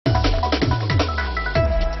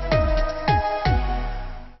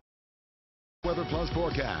Plus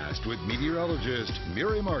forecast with meteorologist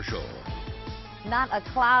Mary Marshall. Not a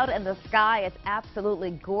cloud in the sky. It's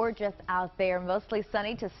absolutely gorgeous out there. Mostly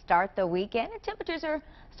sunny to start the weekend. And temperatures are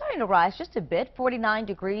starting to rise just a bit. 49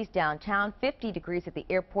 degrees downtown, 50 degrees at the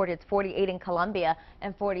airport. It's 48 in Columbia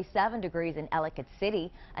and 47 degrees in Ellicott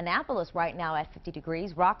City. Annapolis right now at 50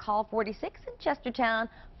 degrees. Rock Hall 46 in Chestertown,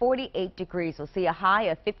 48 degrees. We'll see a high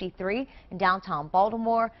of 53 in downtown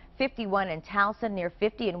Baltimore, 51 in Towson, near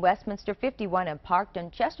 50 in Westminster, 51 in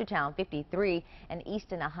Parkton, Chestertown 53, and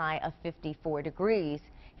Easton a high of 54 degrees.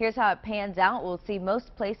 Here's how it pans out. We'll see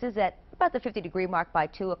most places at about the 50-degree mark by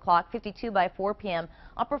 2 o'clock, 52 by 4 p.m.,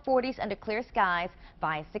 upper 40s under clear skies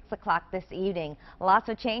by 6 o'clock this evening. Lots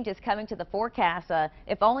of changes coming to the forecast.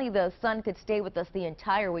 If only the sun could stay with us the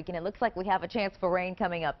entire weekend. It looks like we have a chance for rain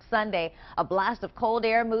coming up Sunday. A blast of cold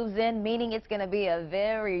air moves in, meaning it's going to be a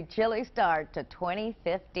very chilly start to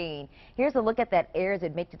 2015. Here's a look at that air as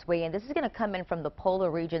it makes its way in. This is going to come in from the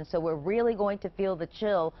polar region, so we're really going to feel the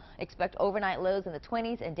chill. Expect overnight lows in the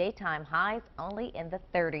 20s and daytime highs only in the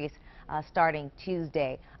 30s. Starting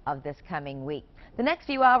Tuesday of this coming week. The next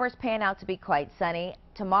few hours pan out to be quite sunny.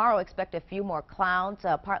 Tomorrow expect a few more clouds,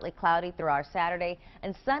 partly cloudy through our Saturday,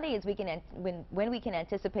 and Sunday is when we can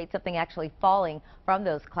anticipate something actually falling from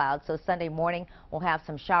those clouds. So Sunday morning we'll have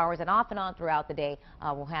some showers, and off and on throughout the day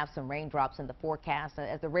we'll have some raindrops in the forecast.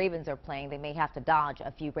 As the Ravens are playing, they may have to dodge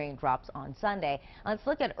a few raindrops on Sunday. Let's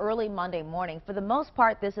look at early Monday morning. For the most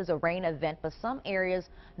part, this is a rain event, but some areas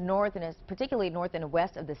north and particularly north and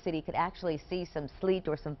west of the city could actually see some sleet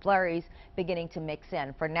or some flurries beginning to mix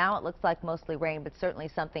in. For now, it looks like mostly rain, but certainly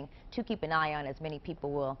something to keep an eye on as many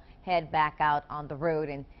people will head back out on the road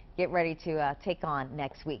and get ready to take on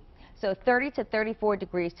next week. So 30 to 34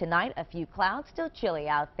 degrees tonight, a few clouds, still chilly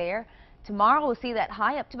out there. Tomorrow we'll see that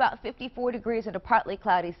high up to about 54 degrees under partly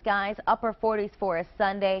cloudy skies, upper 40s for a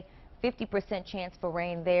Sunday, 50% chance for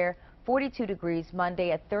rain there. 42 degrees Monday,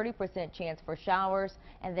 a 30% chance for showers,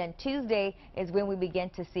 and then Tuesday is when we begin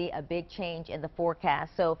to see a big change in the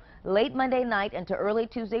forecast. So late Monday night into early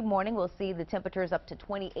Tuesday morning, we'll see the temperatures up to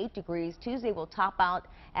 28 degrees. Tuesday will top out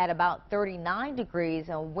at about 39 degrees.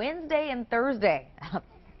 On Wednesday and Thursday,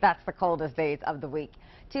 that's the coldest days of the week.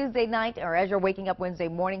 Tuesday night, or as you're waking up Wednesday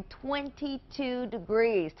morning, 22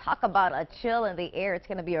 degrees. Talk about a chill in the air. It's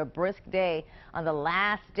going to be a brisk day on the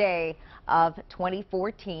last day of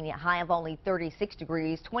 2014. A high of only 36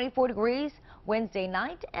 degrees, 24 degrees Wednesday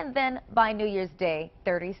night, and then by New Year's Day,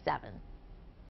 37.